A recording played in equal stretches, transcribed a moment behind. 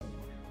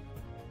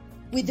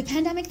With the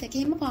pandemic that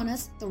came upon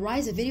us, the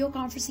rise of video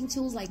conferencing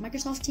tools like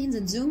Microsoft Teams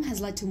and Zoom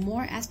has led to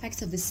more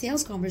aspects of the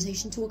sales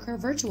conversation to occur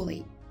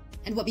virtually.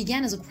 And what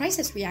began as a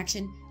crisis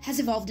reaction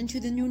has evolved into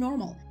the new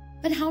normal.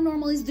 But how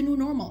normal is the new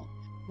normal?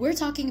 We're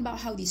talking about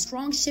how the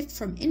strong shift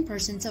from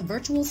in-person to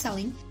virtual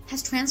selling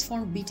has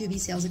transformed B2B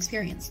sales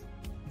experience.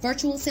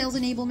 Virtual sales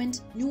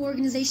enablement, new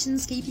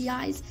organizations,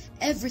 KPIs,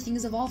 everything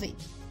is evolving.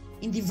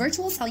 In the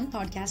Virtual Selling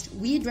Podcast,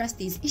 we address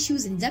these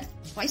issues in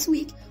depth twice a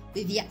week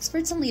with the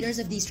experts and leaders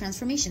of these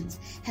transformations,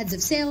 heads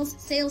of sales,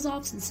 sales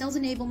ops, and sales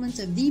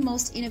enablement of the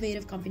most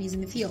innovative companies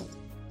in the field.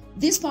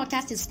 This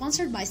podcast is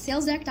sponsored by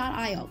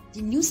SalesDeck.io,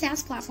 the new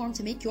SaaS platform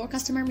to make your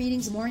customer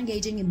meetings more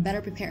engaging and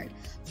better prepared.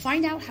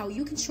 Find out how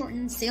you can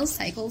shorten sales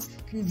cycles,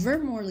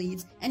 convert more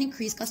leads, and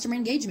increase customer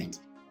engagement.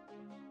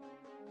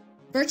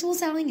 Virtual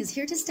selling is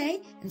here to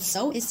stay, and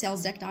so is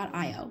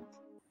SalesDeck.io.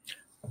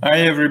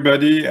 Hi,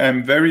 everybody.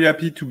 I'm very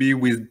happy to be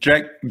with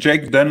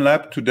Jake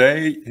Dunlap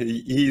today.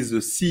 He is the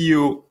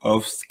CEO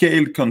of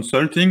Skaled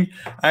Consulting.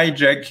 Hi,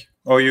 Jake.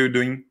 How are you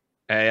doing?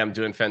 Hey, I'm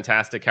doing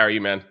fantastic. How are you,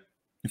 man?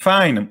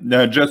 Fine.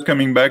 Just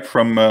coming back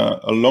from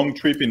a long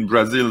trip in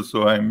Brazil,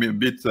 so I'm a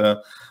bit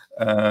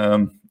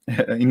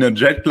in a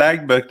jet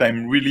lag, but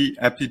I'm really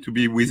happy to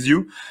be with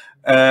you.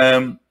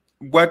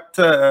 What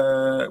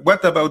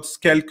about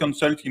Skaled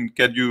Consulting?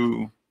 Can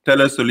you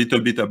tell us a little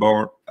bit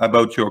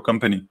about your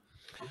company?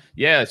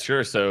 Yeah,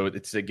 sure. So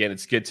it's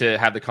good to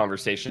have the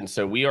conversation.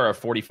 So we are a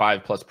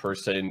 45 plus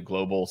person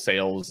global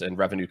sales and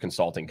revenue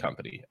consulting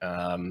company.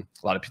 A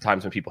lot of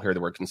times when people hear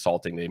the word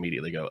consulting, they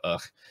immediately go,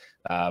 ugh.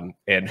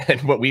 And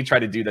what we try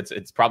to do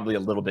it's probably a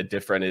little bit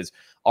different is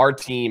our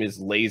team is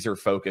laser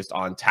focused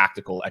on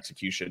tactical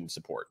execution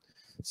support.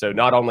 So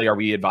not only are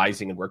we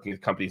advising and working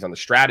with companies on the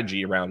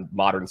strategy around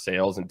modern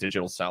sales and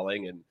digital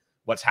selling and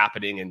what's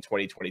happening in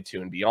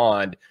 2022 and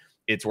beyond,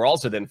 we're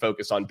also then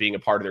focused on being a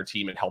part of their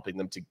team and helping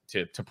them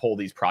to pull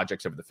these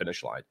projects over the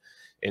finish line.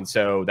 And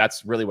so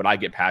that's really what I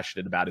get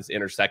passionate about is the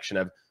intersection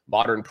of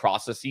modern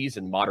processes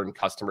and modern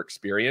customer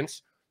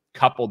experience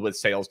coupled with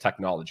sales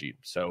technology.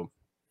 So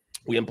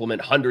we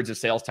implement hundreds of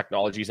sales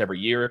technologies every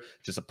year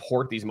to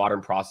support these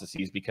modern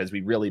processes because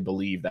we really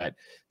believe that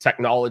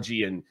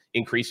technology and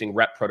increasing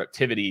rep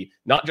productivity,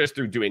 not just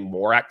through doing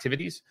more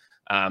activities,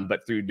 but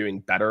through doing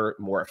better,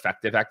 more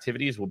effective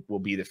activities will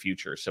be the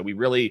future. So we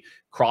really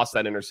cross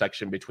that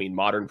intersection between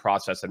modern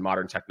process and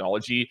modern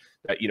technology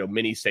that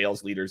many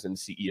sales leaders and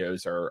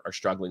CEOs are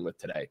struggling with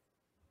today.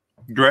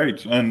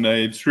 Great, and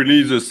it's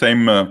really the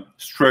same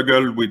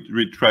struggle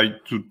we try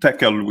to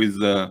tackle with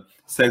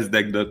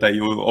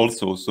SalesDeck.io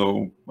also.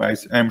 So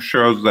I'm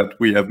sure that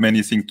we have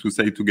many things to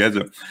say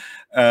together.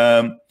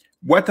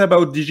 What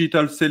about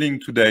digital selling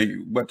today?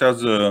 What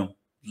are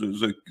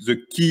the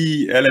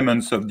key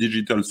elements of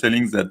digital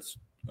selling that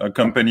a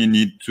company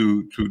need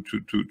to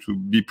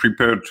be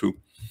prepared to?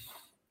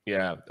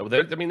 Yeah,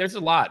 there's a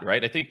lot,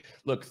 right? I think,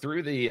 look,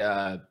 through the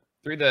I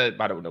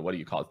don't know, what do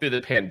you call it? Through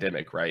the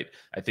pandemic, right?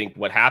 I think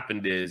what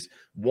happened is,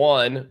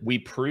 one, we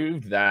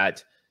proved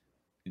that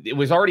it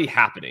was already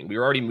happening. We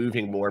were already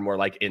moving more and more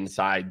like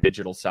inside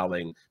digital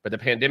selling, but the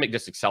pandemic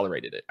just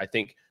accelerated it. I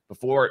think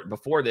before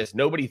this,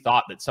 nobody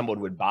thought that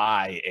someone would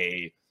buy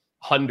a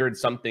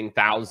 $100-something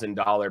thousand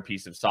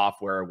piece of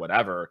software or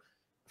whatever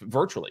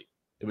virtually.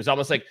 It was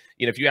almost like,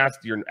 if you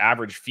asked your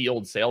average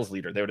field sales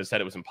leader, they would have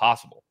said it was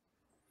impossible.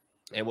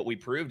 And what we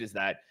proved is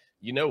that,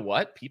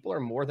 people are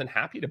more than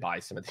happy to buy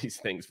some of these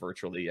things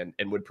virtually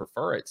and would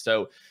prefer it.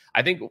 So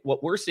I think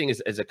what we're seeing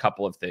is a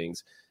couple of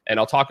things, and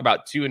I'll talk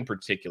about two in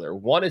particular.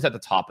 One is at the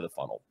top of the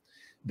funnel,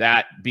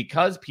 that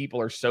because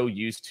people are so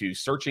used to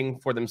searching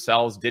for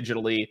themselves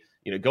digitally,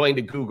 going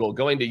to Google,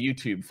 going to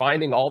YouTube,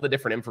 finding all the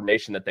different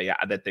information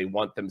that they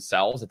want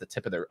themselves at the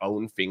tip of their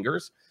own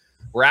fingers,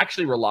 we're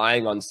actually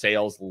relying on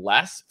sales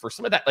less for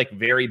some of that like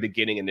very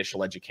beginning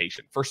initial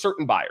education for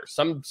certain buyers.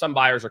 Some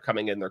buyers are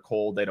coming in, they're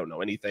cold, they don't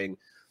know anything.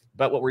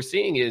 But what we're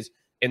seeing is,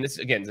 and this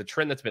again is a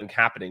trend that's been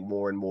happening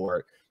more and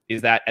more,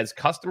 is that as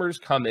customers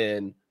come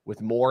in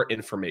with more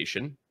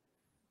information,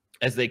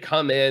 as they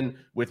come in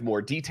with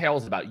more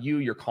details about you,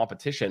 your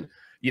competition,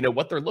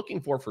 what they're looking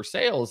for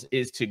sales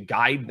is to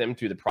guide them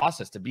through the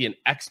process, to be an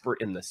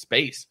expert in the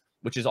space,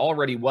 which is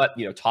already what,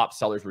 top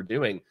sellers were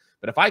doing.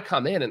 But if I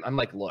come in and I'm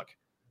like, look,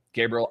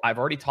 Gabriel, I've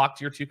already talked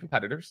to your two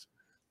competitors.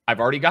 I've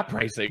already got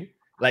pricing.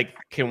 Like,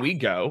 can we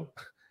go?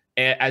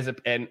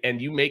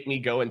 And you make me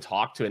go and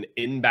talk to an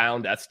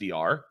inbound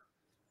SDR,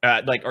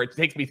 or it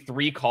takes me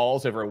 3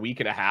 calls over a week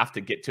and a half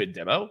to get to a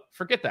demo.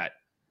 Forget that.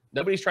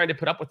 Nobody's trying to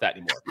put up with that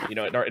anymore.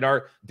 In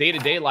our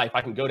day-to-day life,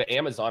 I can go to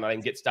Amazon and I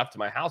can get stuff to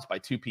my house by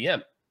 2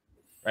 p.m.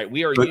 Right?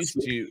 We are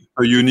used to.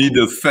 So you need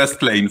a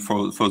fast lane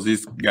for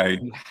this guy.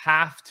 You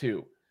have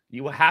to.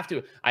 You will have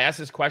to. I ask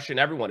this question,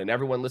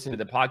 everyone listening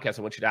to the podcast,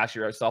 I want you to ask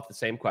yourself the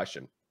same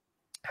question.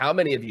 How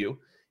many of you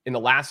in the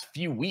last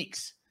few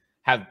weeks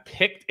have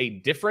picked a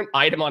different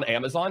item on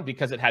Amazon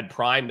because it had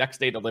Prime next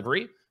day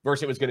delivery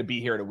versus it was going to be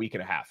here in a week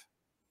and a half?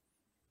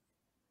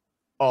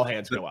 All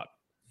hands go up.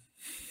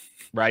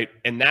 Right?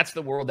 And that's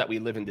the world that we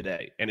live in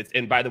today.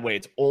 And by the way,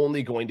 it's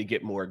only going to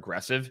get more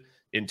aggressive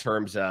in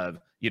terms of,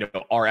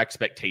 our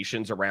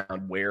expectations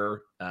around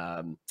where,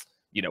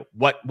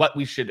 what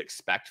we should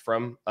expect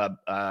from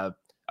a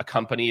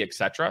company, et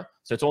cetera.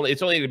 So it's only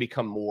going to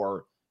become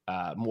more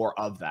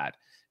of that.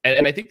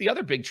 And I think the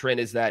other big trend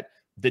is that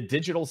the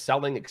digital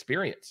selling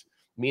experience,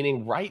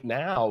 meaning right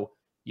now,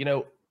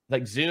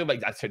 like Zoom,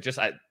 like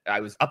I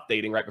was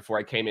updating right before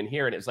I came in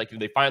here, and it was like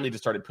they finally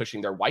just started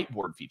pushing their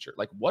whiteboard feature.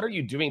 Like, what are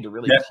you doing to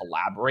really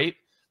collaborate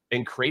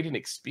and create an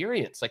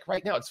experience? Like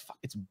right now,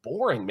 it's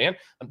boring, man.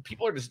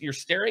 People are you're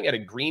staring at a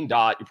green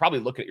dot. You're probably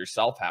looking at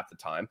yourself half the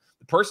time.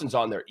 The person's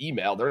on their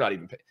email. They're not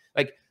even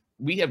like.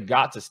 We have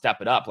got to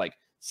step it up. Like,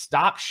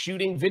 stop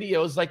shooting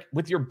videos like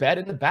with your bed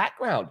in the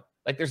background.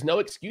 Like, there's no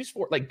excuse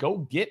for it. Like, go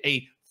get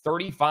a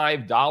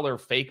 $35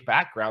 fake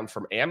background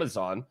from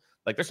Amazon.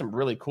 Like, there's some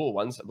really cool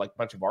ones, like a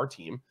bunch of our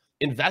team.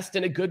 Invest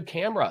in a good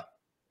camera.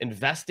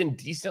 Invest in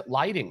decent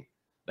lighting.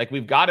 Like,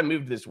 we've got to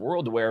move to this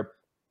world where,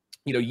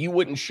 you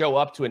wouldn't show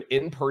up to an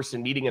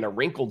in-person meeting in a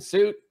wrinkled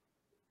suit,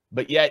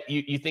 but yet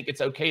you think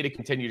it's okay to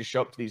continue to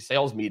show up to these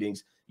sales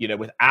meetings,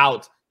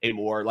 without a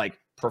more like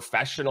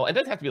professional. It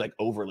doesn't have to be like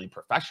overly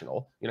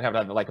professional. You don't have to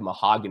have like a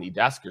mahogany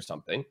desk or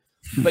something,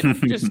 but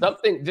just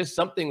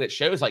something that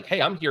shows like,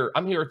 hey, I'm here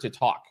to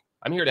talk.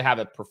 I'm here to have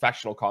a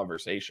professional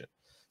conversation.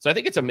 So I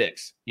think it's a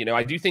mix.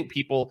 I do think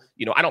people,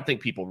 I don't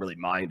think people really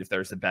mind if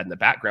there's a bed in the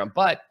background,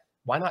 but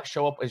why not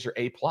show up as your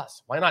A+?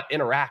 Why not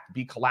interact,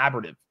 be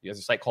collaborative? There's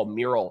a site called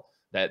Mural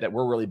that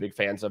we're really big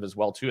fans of as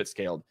well too at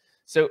Skaled.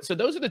 So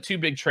those are the two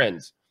big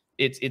trends.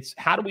 It's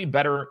how do we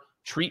better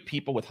treat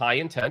people with high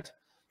intent,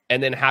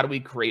 and then how do we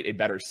create a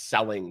better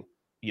selling,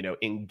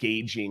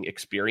 engaging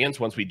experience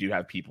once we do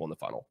have people in the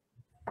funnel.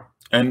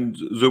 And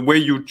the way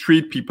you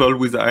treat people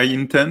with high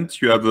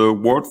intent, you have a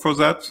word for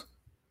that?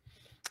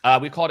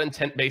 We call it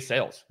intent-based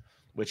sales,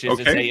 which is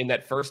to say in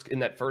that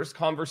first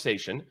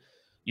conversation,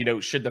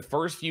 should the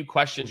first few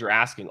questions you're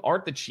asking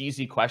aren't the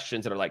cheesy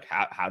questions that are like,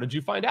 how did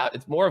you find out?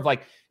 It's more of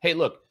like, hey,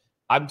 look,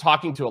 I'm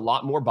talking to a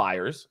lot more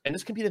buyers, and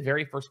this can be the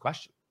very first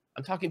question.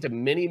 I'm talking to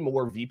many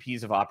more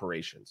VPs of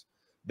operations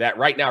that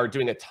right now are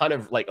doing a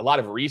lot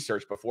of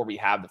research before we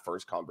have the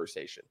first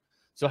conversation.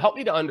 So help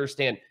me to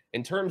understand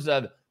in terms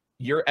of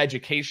your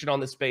education on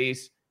the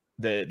space,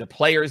 the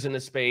players in the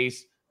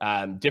space,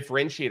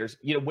 differentiators,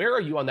 where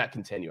are you on that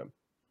continuum?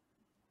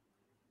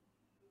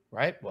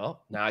 Right.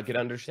 Well, now I can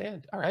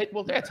understand. All right.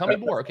 Well, tell me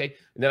more. Okay.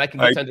 And then I can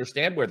get to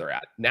understand where they're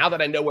at. Now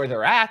that I know where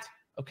they're at,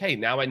 okay,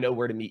 now I know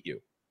where to meet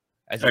you.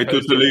 I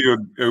totally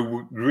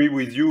agree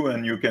with you.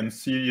 And you can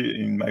see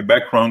in my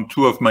background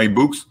 2 of my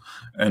books.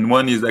 And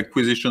one is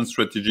Acquisition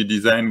Strategy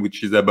Design,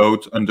 which is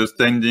about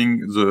understanding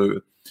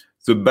the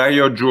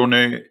buyer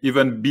journey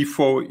even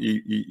before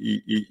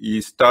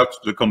he starts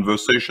the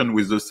conversation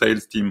with the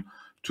sales team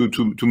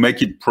to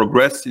make it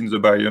progress in the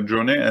buyer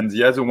journey. And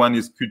the other one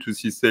is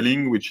Q2C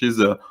selling, which is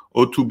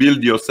how to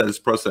build your sales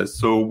process.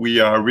 So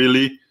we are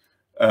really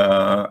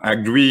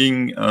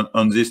agreeing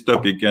on this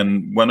topic.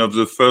 And one of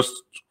the first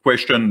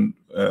questions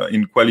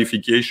in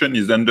qualification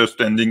is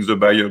understanding the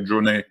buyer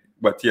journey,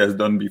 what he has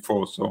done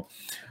before. So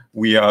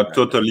we are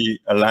totally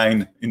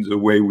aligned in the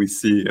way we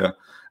see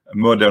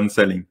modern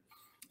selling.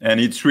 And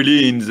it's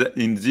really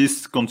in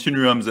this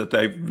continuum that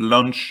I've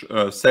launched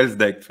Sales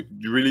Deck,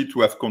 really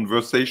to have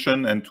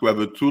conversation and to have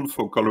a tool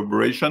for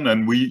collaboration.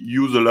 And we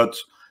use a lot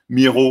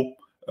Miro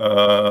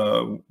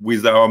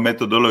with our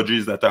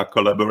methodologies that are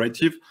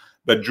collaborative.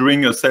 But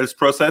during a sales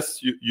process,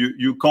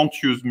 you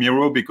can't use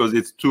Miro because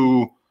it's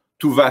too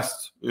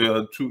vast,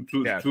 too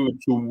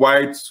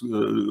wide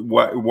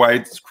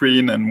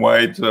screen and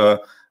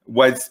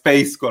wide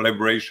space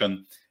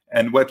collaboration.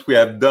 And what we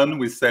have done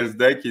with Sales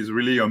Deck is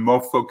really a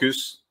more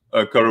focused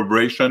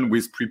collaboration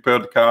with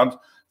prepared cards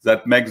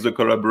that makes the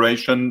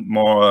collaboration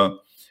more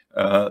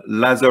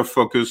laser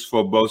focused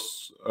for both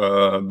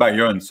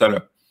buyer and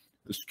seller.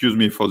 Excuse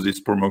me for this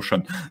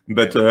promotion,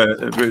 but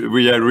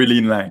we are really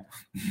in line.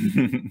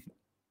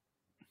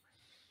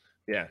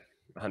 Yeah,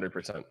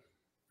 100%.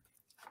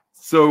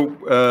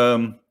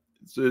 So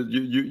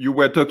you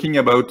were talking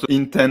about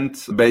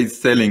intent-based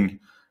selling.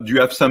 Do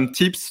you have some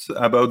tips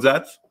about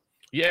that?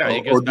 Yeah,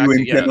 or do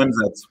you implement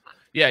that?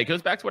 Yeah, it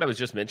goes back to what I was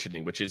just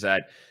mentioning, which is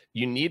that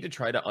you need to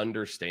try to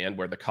understand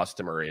where the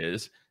customer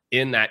is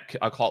in that,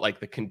 I'll call it like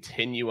the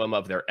continuum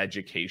of their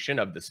education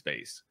of the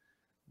space,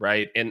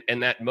 right?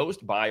 And that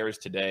most buyers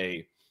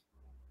today,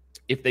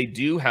 if they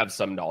do have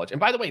some knowledge, and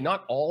by the way,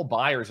 not all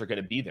buyers are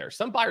going to be there.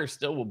 Some buyers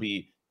still will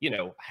be,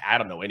 I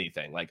don't know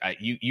anything. Like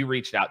you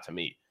reached out to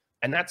me,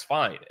 and that's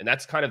fine. And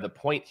that's kind of the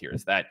point here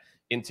is that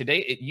in today,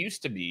 it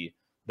used to be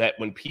that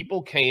when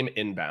people came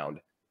inbound,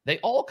 they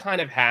all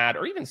kind of had,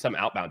 or even some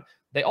outbound,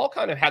 they all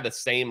kind of had the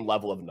same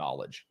level of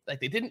knowledge. Like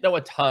they didn't know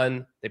a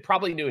ton. They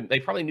probably knew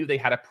they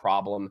had a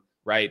problem,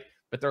 right?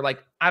 But they're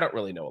like, I don't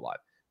really know a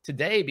lot.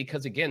 Today,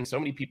 because again, so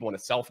many people want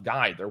to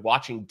self-guide. They're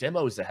watching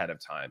demos ahead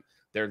of time.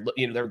 They're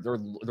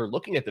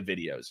looking at the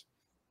videos.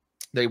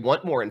 They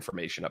want more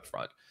information up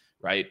front,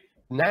 right?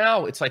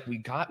 Now it's like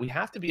we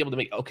have to be able to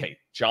make, okay,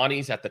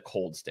 Johnny's at the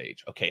cold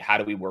stage. Okay, how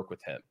do we work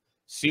with him?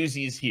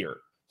 Susie's here.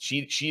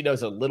 She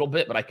knows a little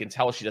bit, but I can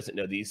tell she doesn't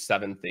know these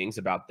 7 things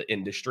about the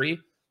industry.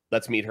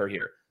 Let's meet her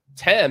here.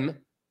 Tim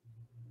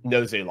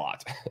knows a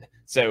lot.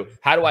 So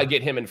how do I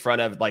get him in front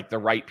of like the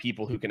right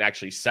people who can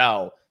actually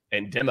sell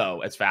and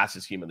demo as fast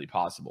as humanly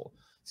possible?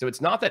 So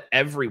it's not that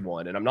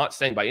everyone, and I'm not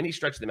saying by any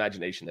stretch of the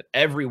imagination that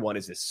everyone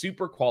is a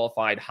super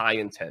qualified, high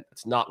intent.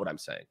 That's not what I'm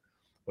saying.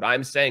 What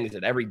I'm saying is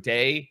that every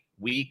day,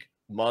 week,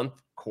 month,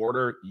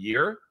 quarter,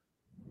 year,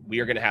 we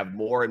are going to have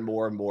more and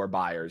more and more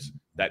buyers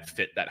that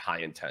fit that high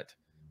intent.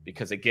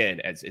 Because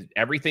again, as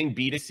everything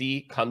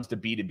B2C comes to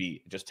B2B,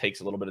 it just takes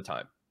a little bit of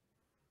time.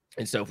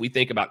 And so if we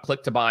think about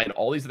click to buy and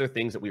all these other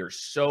things that we are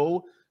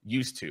so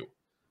used to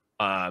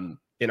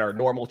in our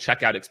normal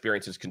checkout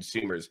experience as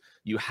consumers,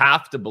 you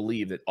have to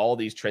believe that all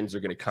these trends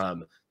are going to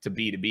come to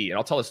B2B. And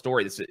I'll tell a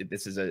story. This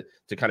is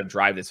to kind of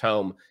drive this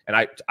home. And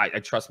I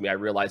trust me, I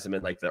realize I'm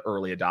in like the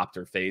early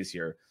adopter phase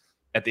here.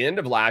 At the end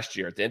of last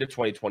year, at the end of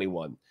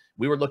 2021,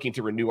 we were looking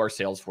to renew our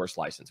Salesforce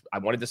license. I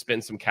wanted to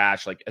spend some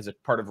cash, like as a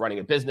part of running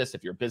a business.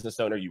 If you're a business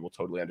owner, you will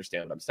totally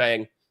understand what I'm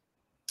saying.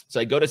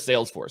 So I go to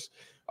Salesforce.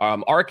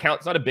 Our account,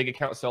 it's not a big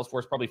account,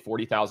 Salesforce, probably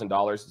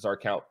 $40,000 is our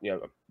account,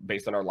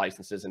 based on our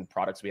licenses and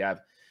products we have.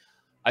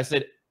 I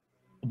said,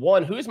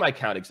 one, who is my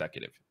account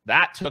executive?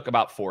 That took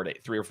about 3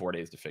 or 4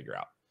 days to figure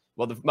out.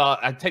 Well,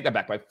 I take that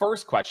back. My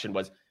first question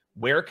was,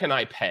 where can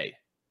I pay?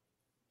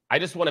 I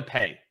just want to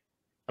pay.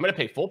 I'm going to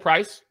pay full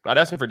price. Not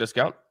asking for a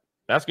discount.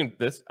 I'm asking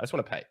this. I just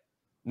want to pay.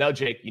 No,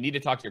 Jake, you need to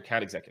talk to your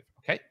account executive.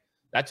 Okay.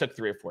 That took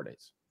 3 or 4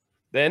 days.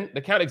 Then the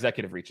account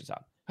executive reaches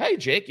out. Hey,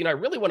 Jake, I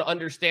really want to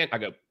understand. I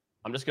go,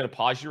 I'm just going to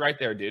pause you right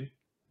there, dude.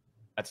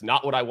 That's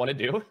not what I want to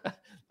do.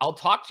 I'll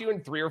talk to you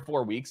in 3 or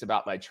 4 weeks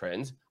about my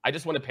trends. I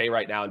just want to pay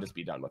right now and just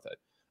be done with it.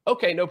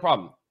 Okay, no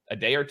problem. A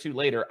day or two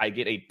later, I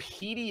get a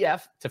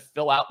PDF to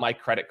fill out my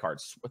credit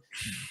cards.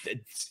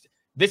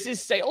 This is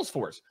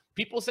Salesforce.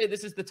 People say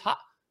this is the top.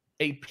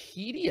 A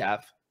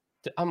PDF.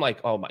 I'm like,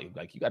 oh my,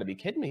 like, you got to be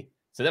kidding me.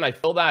 So then I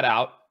fill that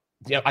out.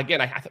 Again,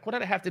 what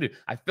did I have to do?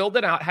 I filled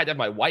it out, had to have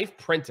my wife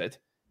print it,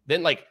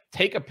 then like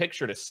take a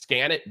picture to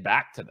scan it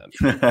back to them.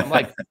 I'm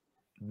like,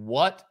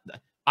 what?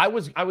 I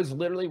was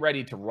literally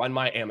ready to run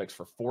my Amex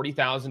for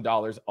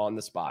 $40,000 on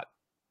the spot.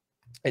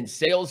 And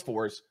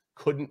Salesforce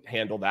couldn't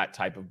handle that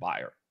type of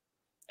buyer.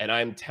 And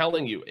I'm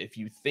telling you, if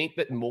you think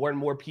that more and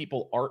more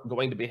people aren't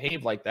going to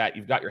behave like that,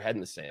 you've got your head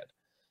in the sand.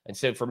 And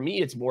so for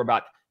me, it's more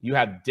about you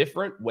have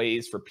different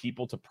ways for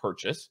people to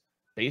purchase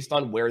based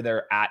on where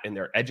they're at in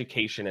their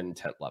education and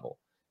intent level.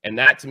 And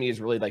that to me is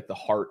really like the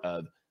heart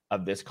of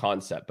this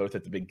concept, both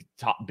at the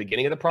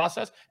beginning of the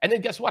process. And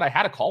then guess what? I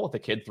had a call with the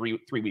kid three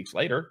weeks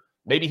later.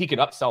 Maybe he could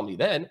upsell me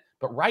then,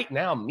 but right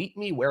now, meet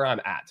me where I'm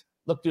at.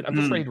 Look, dude, I'm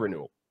just ready to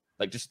renew.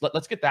 Like, just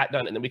let's get that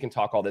done. And then we can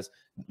talk all this.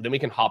 Then we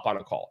can hop on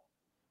a call.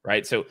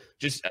 Right. So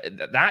just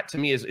that to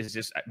me is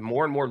just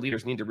more and more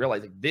leaders need to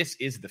realize like, this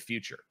is the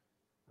future.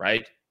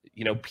 Right.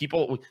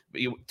 People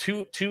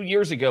 2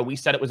 years ago, we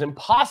said it was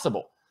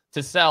impossible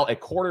to sell a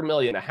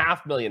 $250,000,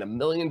 $500,000, $1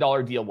 million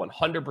deal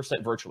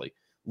 100% virtually.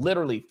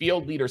 Literally,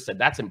 field leaders said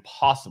that's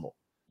impossible.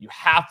 You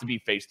have to be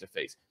face to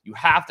face. You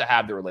have to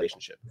have the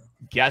relationship.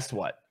 Guess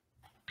what?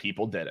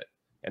 People did it.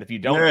 And if you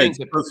don't think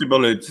it's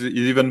possible, it's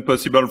even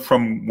possible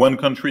from one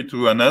country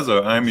to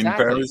another. I'm in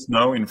Paris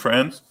now, in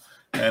France,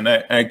 and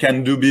I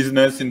can do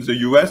business in the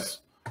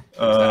US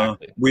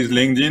with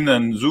LinkedIn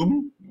and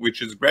Zoom,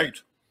 which is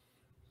great.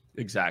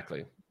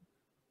 Exactly.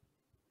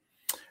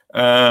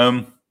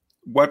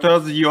 What are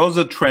the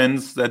other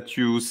trends that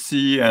you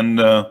see? And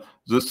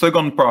the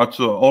second part,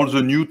 so all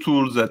the new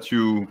tools that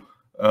you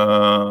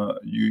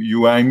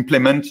are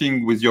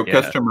implementing with your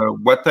customer,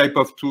 what type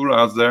of tool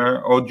are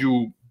there? How do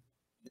you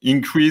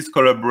increase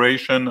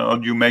collaboration? How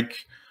do you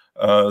make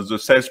the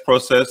sales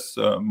process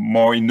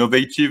more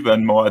innovative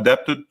and more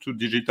adapted to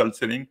digital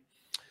selling?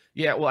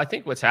 Yeah, well, I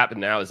think what's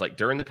happened now is like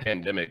during the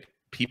pandemic,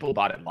 people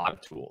bought a lot of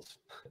tools.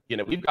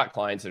 We've got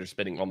clients that are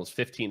spending almost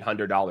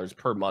 $1,500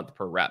 per month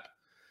per rep,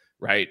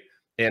 right?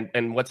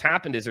 And what's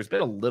happened is there's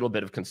been a little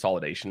bit of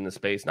consolidation in the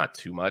space, not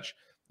too much.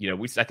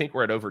 I think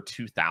we're at over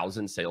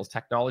 2,000 sales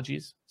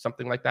technologies,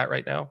 something like that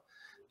right now.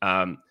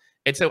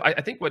 And so I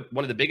think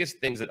one of the biggest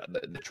things that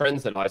the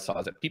trends that I saw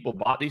is that people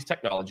bought these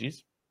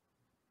technologies,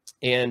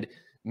 and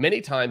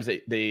many times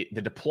the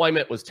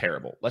deployment was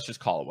terrible. Let's just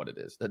call it what it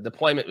is. The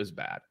deployment was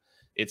bad.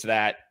 It's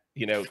that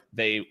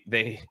they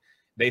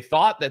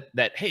thought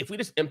that hey, if we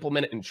just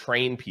implement it and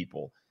train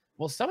people,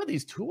 well, some of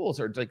these tools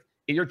are like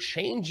you're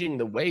changing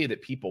the way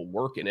that people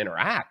work and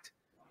interact.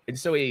 And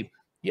so a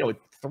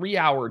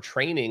 3-hour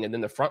training and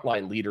then the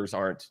frontline leaders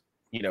aren't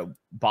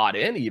bought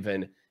in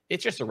even.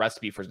 It's just a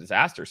recipe for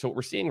disaster. So what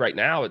we're seeing right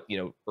now,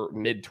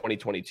 mid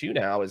 2022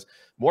 now, is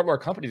more and more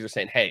companies are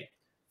saying, hey,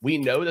 we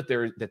know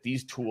that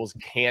these tools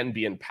can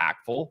be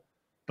impactful,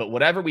 but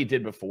whatever we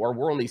did before,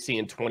 we're only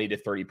seeing 20 to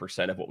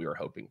 30% of what we were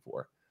hoping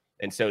for.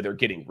 And so they're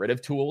getting rid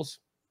of tools.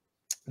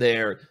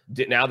 They're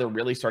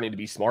really starting to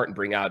be smart and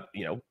bring out,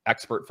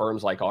 expert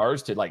firms like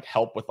ours to like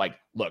help with like,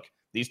 look,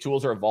 these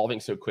tools are evolving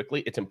so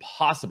quickly. It's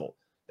impossible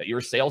that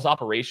your sales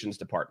operations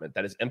department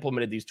that has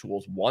implemented these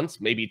tools once,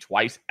 maybe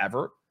twice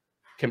ever,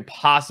 can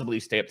possibly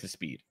stay up to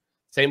speed.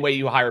 Same way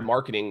you hire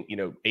marketing,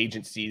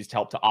 agencies to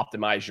help to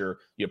optimize your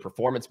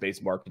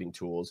performance-based marketing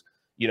tools.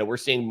 We're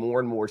seeing more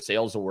and more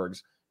sales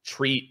orgs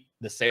treat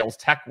the sales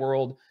tech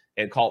world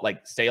and call it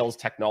like sales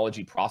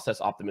technology process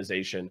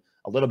optimization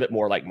a little bit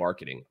more like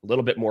marketing, a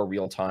little bit more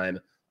real time,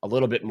 a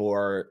little bit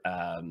more,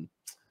 a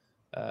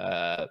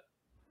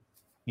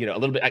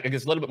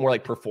little bit more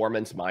like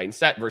performance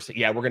mindset versus,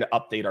 we're going to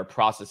update our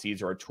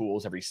processes or our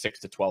tools every 6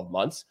 to 12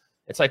 months.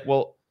 It's like,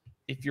 well,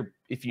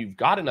 if you've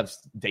got enough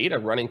data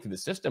running through the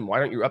system, why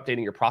aren't you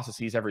updating your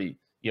processes every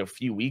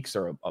few weeks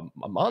or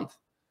a month?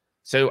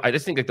 So I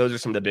just think that those are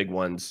some of the big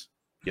ones,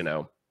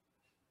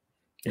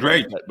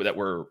 Great. that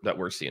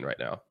we're seeing right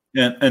now.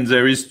 And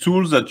there is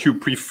tools that you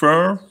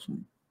prefer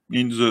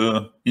in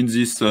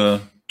this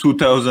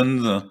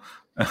 2000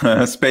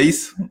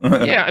 space.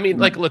 Yeah, I mean,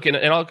 like, look, and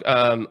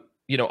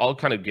I'll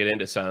kind of get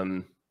into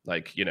some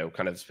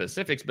kind of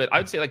specifics, but I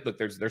would say look,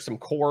 there's some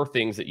core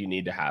things that you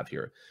need to have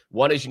here.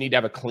 One is you need to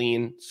have a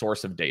clean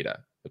source of data.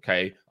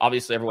 Okay.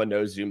 Obviously everyone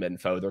knows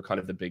ZoomInfo. They're kind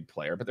of the big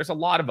player, but there's a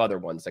lot of other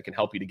ones that can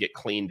help you to get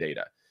clean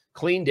data.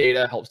 Clean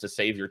data helps to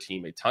save your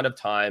team a ton of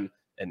time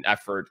and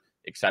effort,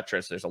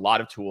 etc. So there's a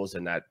lot of tools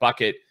in that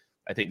bucket.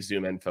 I think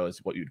ZoomInfo is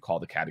what you'd call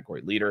the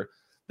category leader.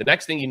 The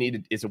next thing you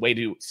need is a way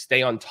to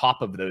stay on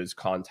top of those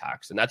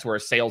contacts. And that's where a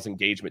sales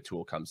engagement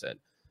tool comes in.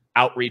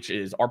 Outreach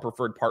is our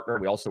preferred partner.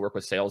 We also work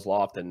with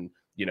SalesLoft, and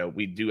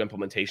we do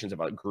implementations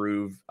about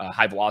Groove,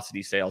 high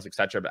velocity sales,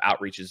 etc. But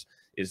Outreach is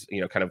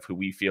kind of who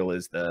we feel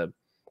is the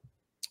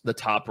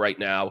top right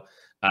now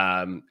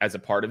as a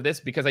part of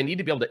this, because I need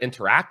to be able to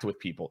interact with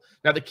people.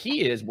 Now, the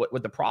key is what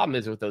the problem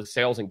is with those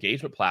sales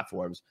engagement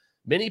platforms.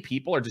 Many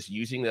people are just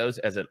using those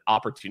as an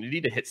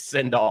opportunity to hit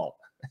send all,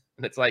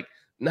 and it's like,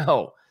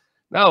 no,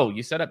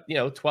 you set up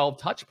 12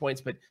 touch points,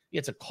 but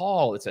it's a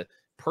call, it's a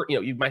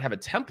you might have a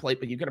template,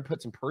 but you're going to put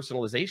some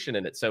personalization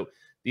in it. So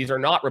these are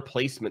not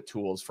replacement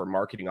tools for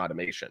marketing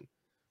automation.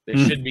 They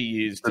should be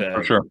used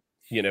to,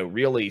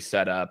 really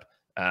set up.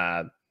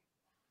 So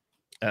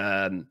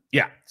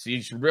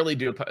you should really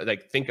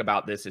think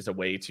about this as a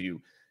way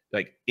to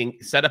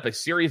set up a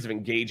series of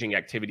engaging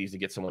activities to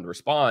get someone to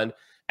respond.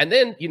 And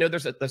then,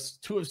 there's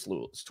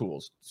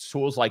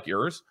tools like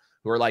yours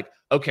who are like,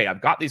 okay, I've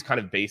got these kind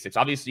of basics.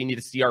 Obviously, you need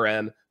a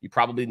CRM. You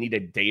probably need a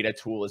data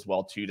tool as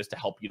well, too, just to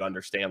help you to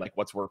understand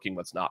what's working,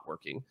 what's not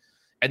working.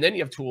 And then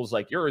you have tools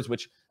like yours,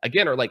 which,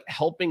 again, are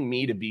helping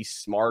me to be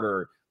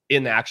smarter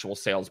in the actual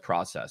sales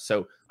process.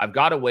 So I've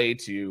got a way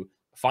to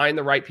find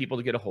the right people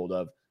to get a hold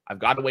of. I've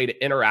got a way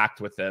to interact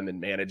with them and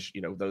manage,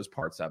 those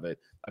parts of it.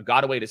 I've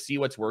got a way to see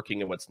what's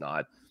working and what's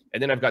not.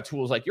 And then I've got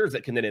tools like yours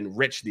that can then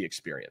enrich the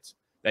experience.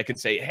 That can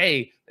say,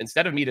 hey,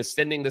 instead of me just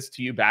sending this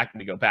to you back and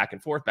we go back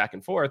and forth,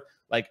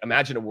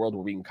 imagine a world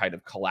where we can kind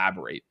of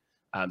collaborate.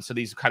 So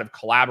these kind of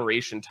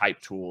collaboration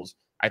type tools,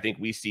 I think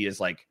we see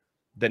as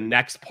the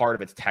next part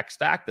of its tech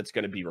stack that's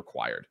going to be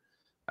required,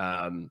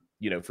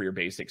 for your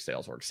basic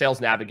sales work.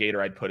 Sales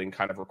Navigator, I'd put in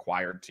kind of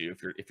required too,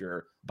 if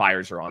your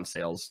buyers are on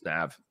Sales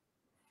Nav.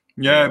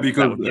 Yeah,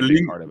 because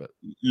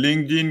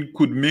LinkedIn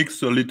could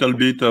mix a little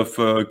bit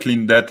of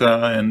clean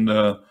data and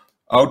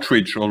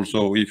outreach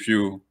also. If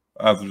you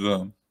have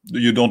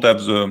you don't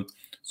have the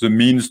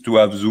means to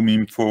have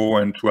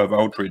ZoomInfo and to have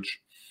outreach.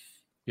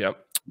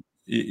 Yep.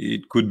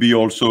 It could be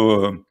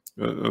also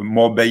a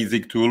more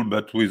basic tool,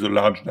 but with a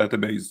large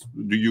database.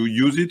 Do you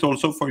use it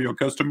also for your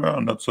customer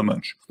or not so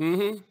much?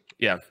 Mm-hmm.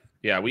 Yeah.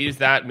 We use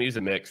that. We use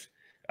a mix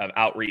of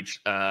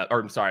outreach.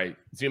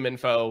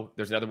 ZoomInfo.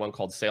 There's another one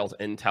called Sales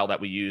Intel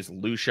that we use.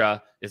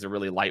 Lucia is a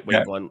really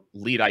lightweight one.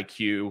 Lead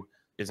IQ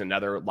is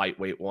another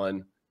lightweight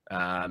one.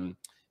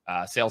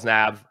 Sales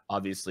Nav,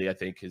 obviously, I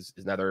think is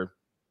another,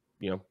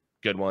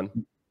 good one.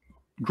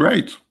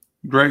 Great.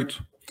 What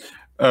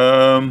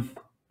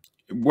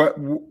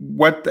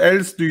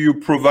else do you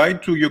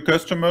provide to your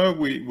customer?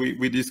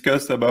 We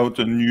discussed about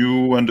a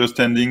new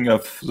understanding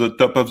of the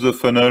top of the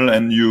funnel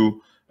and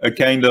a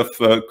kind of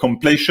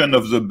completion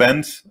of the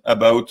band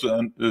about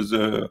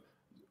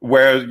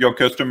where your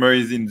customer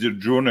is in the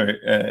journey.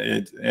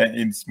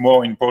 It's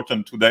more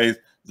important today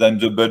than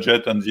the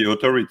budget and the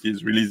authority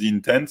is really the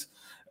intent.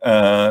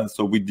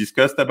 So we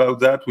discussed about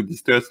that. We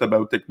discussed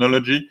about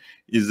technology.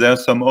 Is there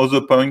some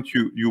other point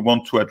you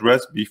want to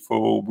address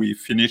before we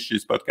finish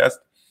this podcast?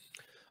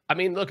 I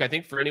mean, look, I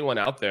think for anyone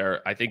out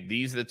there, I think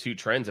these are the two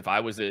trends. If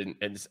I was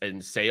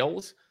in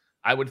sales,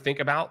 I would think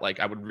about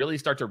I would really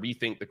start to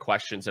rethink the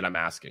questions that I'm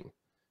asking.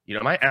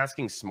 Am I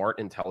asking smart,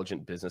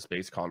 intelligent,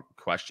 business-based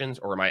questions,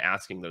 or am I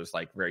asking those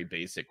very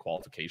basic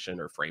qualification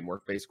or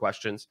framework-based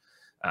questions?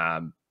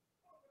 And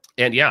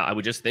I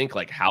would just think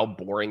how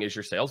boring is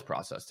your sales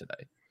process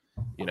today?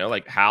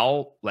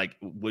 How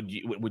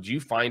would you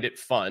find it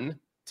fun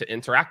to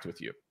interact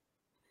with you,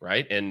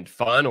 right? And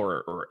fun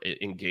or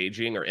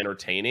engaging or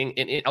entertaining,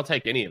 and I'll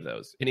take any of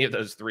those. Any of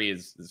those three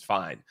is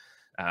fine.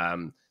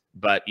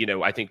 But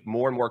I think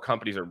more and more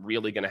companies are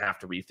really going to have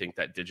to rethink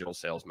that digital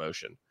sales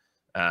motion,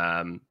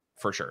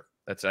 for sure.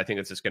 I think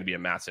it's just going to be a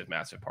massive,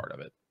 massive part of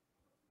it.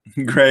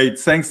 Great.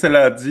 Thanks a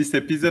lot. This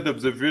episode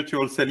of the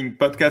Virtual Selling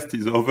Podcast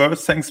is over.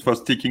 Thanks for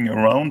sticking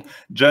around.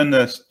 Join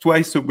us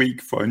twice a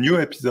week for a new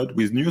episode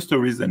with new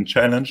stories and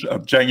challenge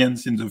of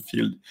giants in the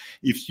field.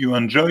 If you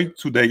enjoyed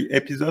today's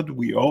episode,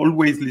 we are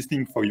always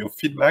listening for your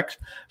feedback.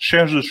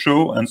 Share the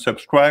show and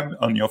subscribe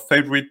on your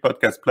favorite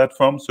podcast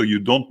platform so you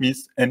don't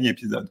miss any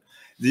episode.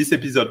 This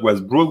episode was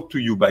brought to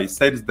you by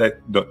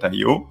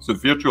salesdeck.io, the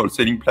virtual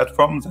selling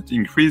platform that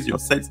increases your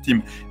sales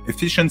team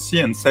efficiency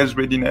and sales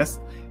readiness,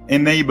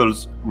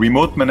 enables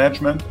remote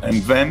management,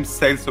 and then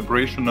sales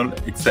operational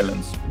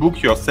excellence.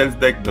 Book your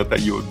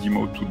salesdeck.io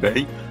demo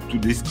today to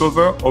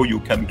discover how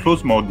you can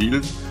close more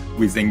deals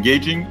with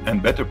engaging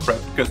and better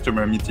prepped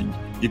customer meetings.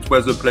 It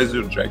was a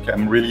pleasure, Jake.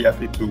 I'm really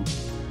happy to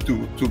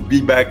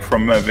be back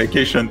from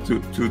vacation to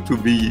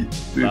be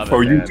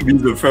for you to be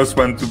the first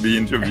one to be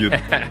interviewed.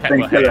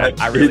 Thanks a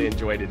lot. I really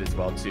enjoyed it as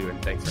well too,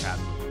 and thanks for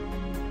having me.